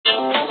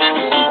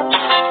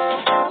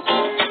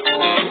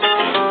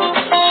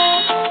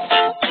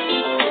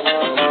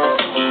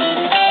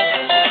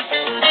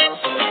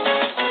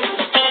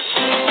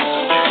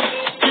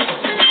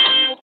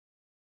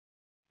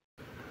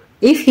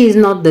If he is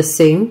not the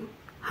same,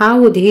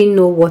 how would he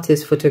know what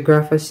his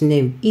photographer's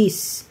name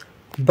is?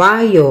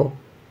 Bayo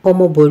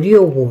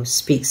Omoboriowo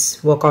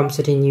speaks. Welcome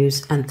to the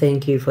news and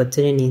thank you for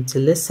tuning in to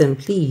listen.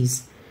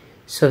 Please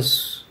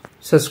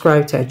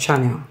subscribe to our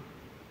channel.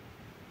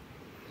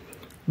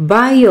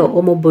 Bayo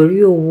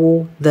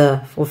Omoboriowo,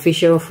 the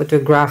official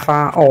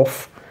photographer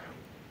of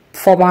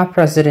former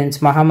President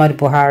Muhammadu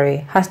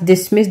Buhari, has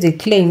dismissed the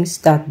claims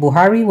that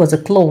Buhari was a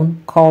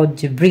clone called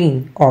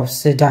Jubril of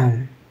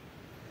Sudan.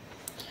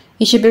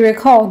 It should be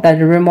recalled that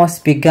the rumors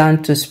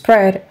began to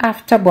spread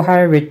after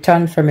Buhari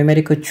returned from a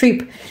medical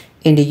trip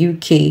in the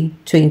UK in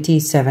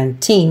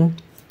 2017,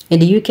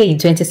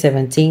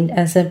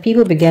 and some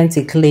people began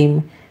to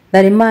claim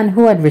that the man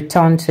who had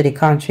returned to the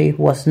country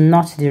was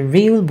not the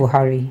real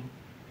Buhari.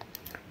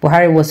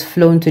 Buhari was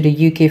flown to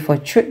the UK for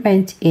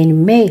treatment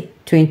in May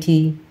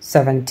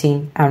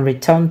 2017 and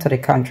returned to the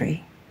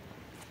country.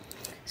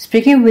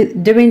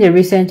 Speaking during a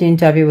recent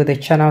interview with the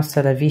channel's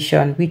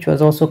television, which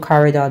was also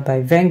carried out by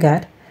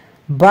Vanguard,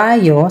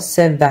 Bayo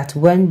said that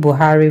when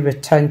Buhari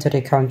returned to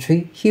the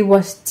country, he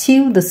was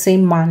still the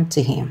same man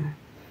to him.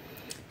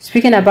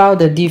 Speaking about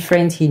the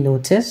difference he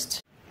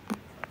noticed,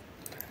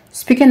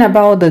 he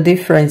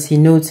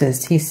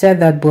said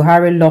that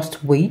Buhari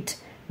lost weight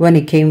when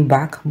he came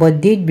back,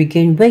 but did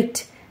regain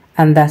weight,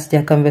 and that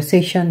their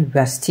conversation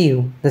were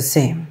still the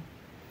same.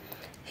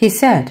 He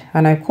said,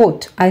 and I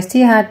quote, "I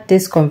still had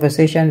this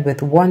conversation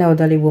with one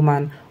elderly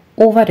woman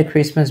over the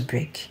Christmas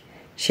break.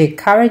 She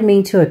carried me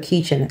into a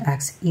kitchen and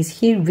asked, 'Is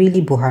he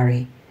really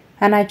Buhari?'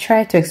 And I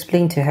tried to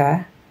explain to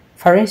her,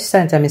 for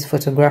instance, I'm his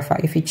photographer.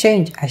 If he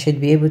changed, I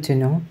should be able to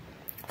know.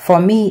 For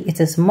me,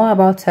 it is more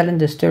about telling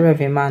the story of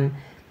a man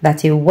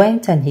that he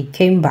went and he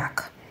came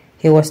back.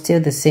 He was still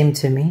the same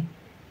to me.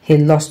 He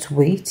lost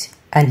weight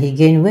and he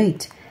gained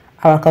weight.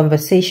 Our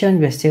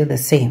conversation was still the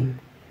same.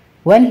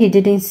 When he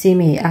didn't see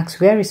me, he asked,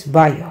 'Where is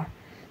Bayo?'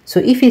 So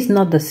if he's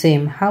not the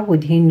same, how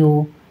would he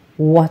know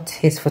what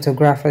his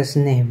photographer's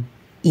name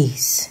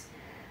is?"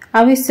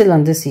 Are we still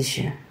on this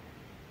issue?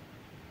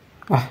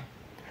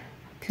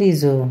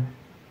 Please, are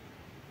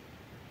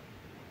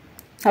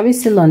we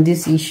still on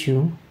this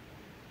issue?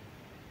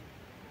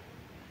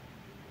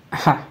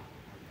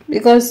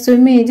 Because to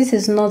me, this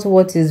is not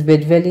what is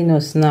bedvelling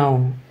us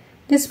now.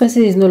 This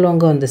person is no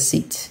longer on the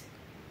seat.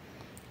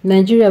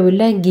 Nigeria, we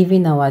like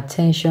giving our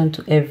attention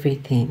to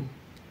everything.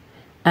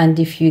 And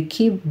if you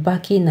keep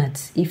backing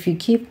at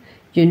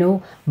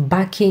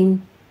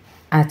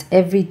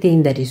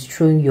everything that is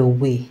thrown your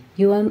way,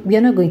 we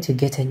are not going to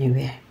get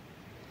anywhere.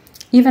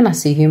 Even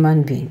as a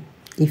human being,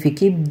 if you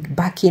keep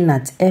backing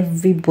at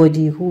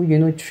everybody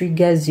who,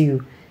 triggers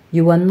you,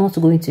 you are not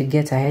going to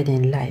get ahead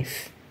in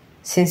life.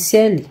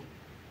 Sincerely.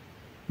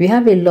 We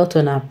have a lot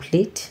on our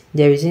plate.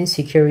 There is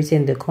insecurity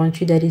in the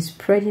country that is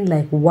spreading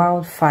like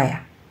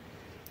wildfire.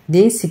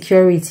 The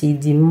insecurity,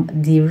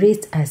 the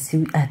rate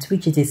at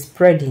which it is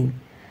spreading,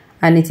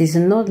 and it is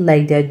not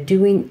like they're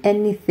doing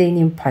anything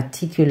in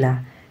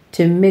particular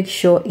to make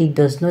sure it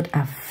does not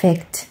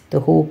affect the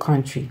whole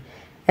country.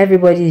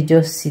 Everybody is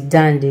just sit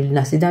down, they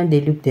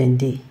look, then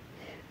they.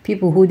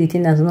 People who the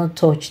thing has not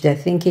touched, they're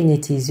thinking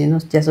it is,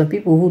 there are some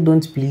people who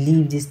don't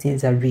believe these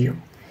things are real.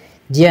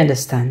 Do you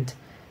understand?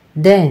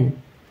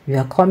 Then, we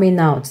are coming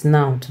out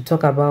now to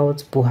talk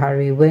about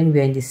Buhari when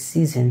we're in the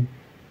season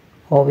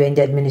or we're in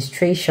the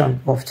administration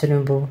of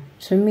Tinubu.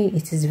 To me,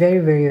 it is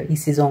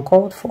it is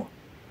uncalled for.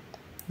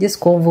 This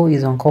convo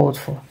is uncalled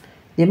for.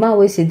 The man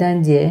will sit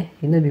down there,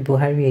 be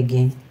Buhari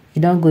again.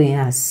 You don't go in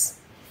house.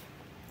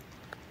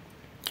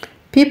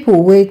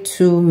 People way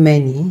too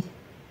many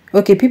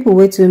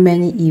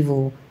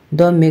evil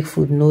don't make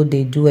food know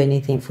they do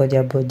anything for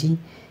their body.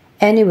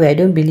 Anyway, I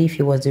don't believe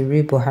he was the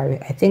real Buhari.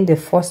 I think the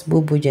first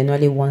Bubu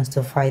generally wants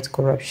to fight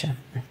corruption.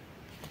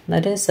 Now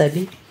then,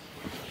 Sabi,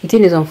 the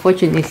thing is,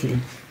 unfortunately,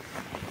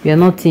 we are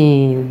not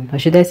in, or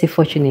should I say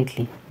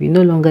fortunately, we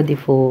no longer there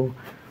for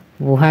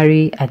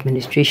Buhari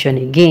administration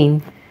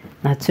again.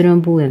 Now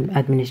Tinubu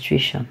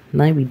administration.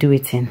 Now we do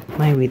it in.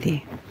 Now we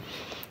there.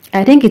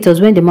 I think it was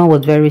when the man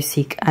was very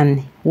sick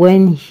and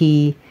when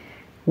he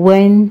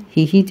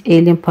hit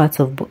alien parts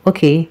of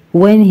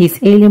when his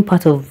alien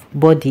part of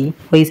body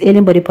or his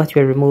alien body parts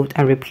were removed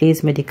and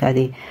replaced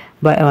medically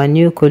by our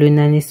new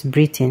colonialist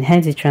Britain.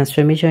 Hence the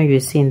transformation you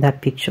see in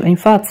that picture. In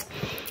fact,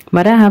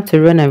 Madam had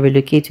to run and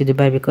relocate to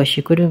Dubai because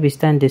she couldn't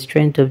withstand the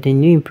strength of the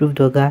new improved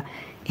Oga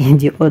in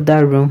the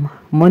other room.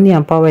 Money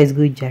and power is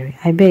good, Jerry.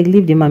 I beg,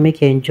 leave them and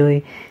make you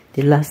enjoy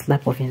the last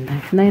lap of your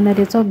life. Now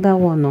they talk that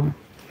one, no.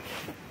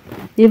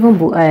 Even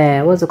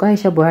what's the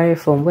Aisha Buhari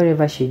from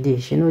wherever she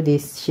did, she know they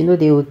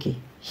okay.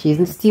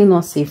 She's still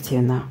not safe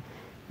till now.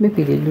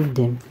 Maybe they lose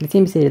them. The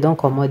team say they don't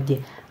come out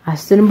there. I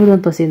still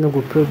don't say no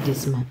go probe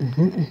this man.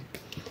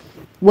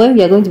 When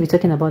we are going to be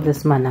talking about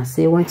this man, I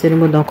say when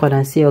Tinubu don't call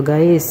and say, oh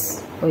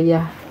guys, oh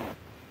yeah,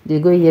 they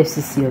go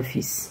EFCC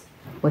office.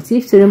 But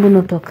if Tinubu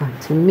not talking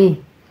to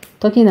me,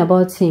 talking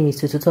about him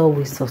is a total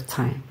waste of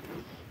time.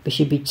 We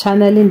should be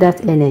channeling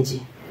that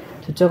energy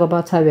to talk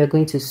about how we are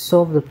going to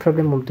solve the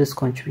problem of this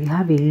country. We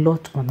have a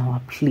lot on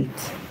our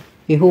plate,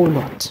 a whole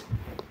lot.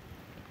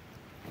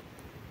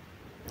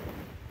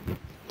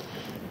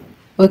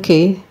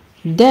 Okay,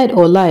 dead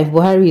or alive,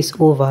 Buhari is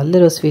over.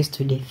 Let us face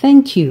today.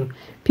 Thank you.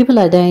 People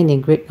are dying in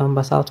great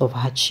numbers out of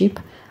hardship,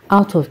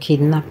 out of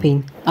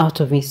kidnapping, out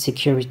of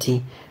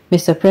insecurity.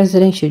 Mr.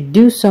 President should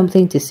do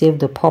something to save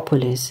the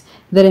populace.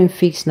 Let him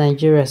fix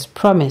Nigeria's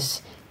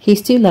promise.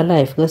 He's still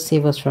alive. God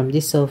save us from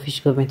this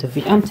selfish government of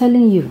it. I'm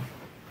telling you,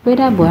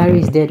 whether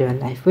Buhari is dead or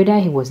alive, whether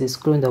he was his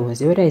clone or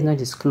whether he's not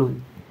his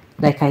clone,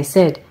 like I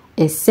said,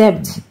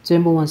 except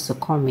Tinubu wants to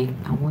come in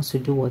and wants to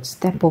do what?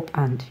 Step up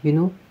and,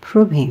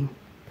 probe him.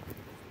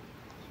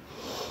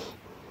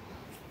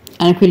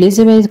 And Queen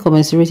Elizabeth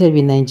commiserated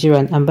with Nigeria,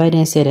 and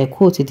Biden said, I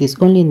quote, it is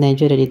only in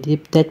Nigeria that the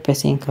dead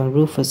person can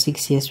rule for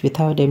 6 years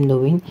without them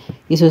knowing.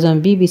 It was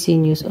on BBC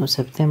News on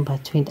September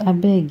 20th. I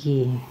beg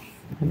you.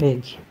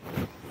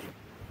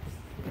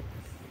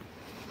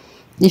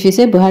 If you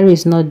say Buhari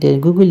is not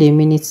dead, Google a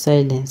minute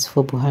silence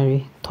for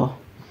Buhari.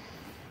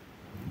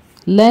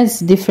 Let's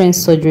different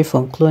surgery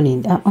from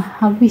cloning.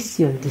 Have we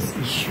seen on this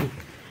issue?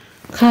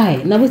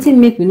 Kai, now what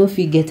make me no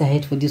feel get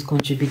ahead for this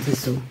contributing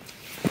so?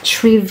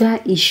 Trivial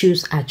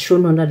issues are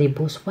thrown under the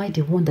bus. Why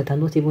the one that are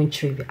not even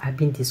trivial are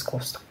being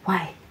discussed?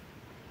 Why?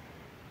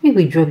 Maybe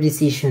we drop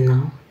this issue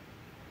now.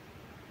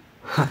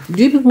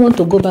 Do you people want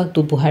to go back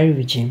to Buhari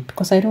regime?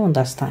 Because I don't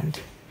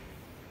understand.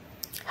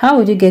 How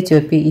would you get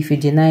your pay if you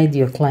denied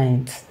your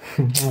client?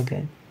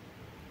 Okay.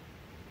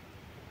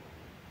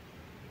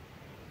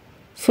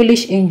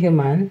 Foolish,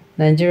 inhuman.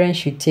 Nigerians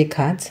should take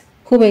heart.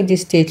 Who made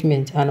this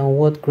statement and on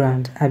what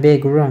ground? I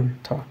beg run.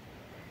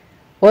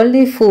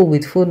 Only fool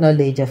with full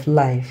knowledge of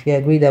life, you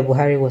agree that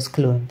Buhari was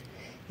cloned.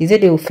 Is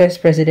it the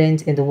first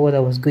president in the world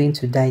that was going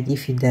to die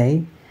if he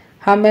died?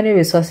 How many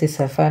resources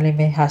her family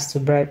has to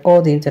bribe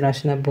all the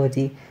international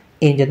body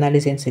in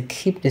journalism to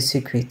keep the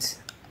secret?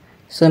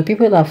 Some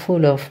people are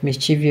full of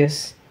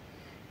mischievousness.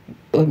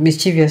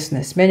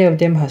 Many of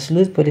them has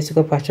loose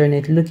political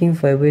patronage, looking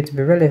for a way to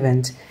be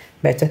relevant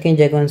by talking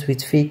jargons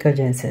with fake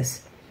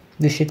urgencies.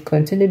 We should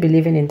continue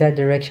believing in that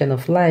direction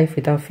of life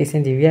without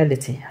facing the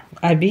reality.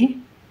 Abi?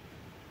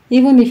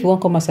 Even if you won't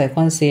come outside, I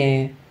can't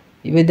say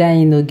whether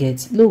you no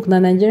get. Look, now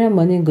Nigerian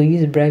money go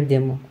use bribe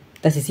them.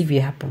 That is if it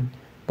happen.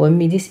 But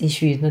me, this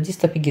issue is not. This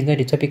topic is not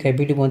the topic I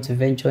really want to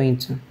venture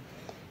into.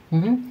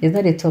 It's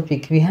not a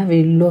topic. We have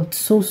a lot,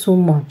 so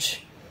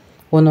much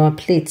on our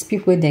plates.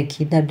 People they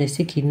kidnap, they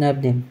still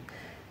kidnap them.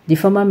 The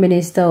former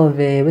minister of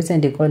what's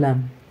they call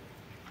him?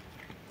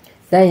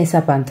 That is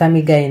a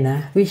Pantami guy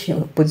now. Which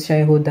position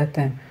he hold that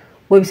time?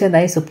 We said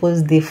that he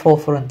supposed they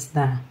forefront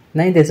now.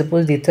 Now they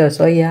supposed they tell us,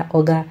 oh yeah,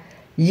 Oga.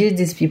 Use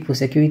these people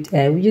security.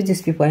 Use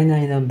these people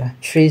INI number.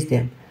 Trace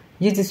them.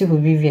 Use these people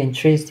BVN.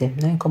 Trace them.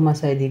 Now come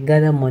outside. They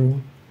gather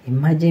money.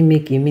 Imagine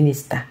make a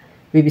minister.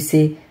 Maybe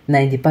say now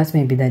in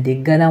department be that they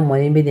gather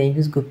money. Maybe they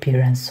use go pay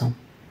ransom.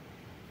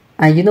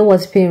 And you know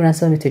what's paying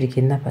ransom to the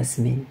kidnappers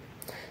mean?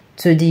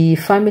 To the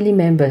family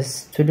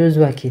members, to those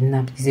who are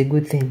kidnapped, is a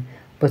good thing.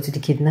 But to the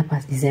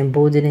kidnappers, is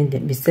emboldening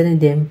them. Is telling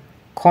them,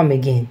 come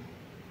again.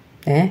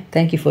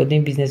 Thank you for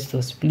doing business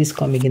with us. Please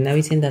come again. Now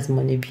we think that's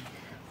money be.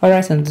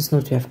 Alright, on this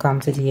note, we have come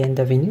to the end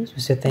of the news.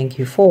 We say thank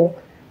you for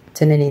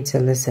tuning in to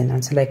listen.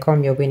 Until I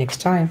come your way next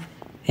time,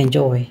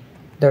 enjoy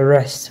the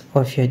rest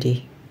of your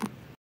day.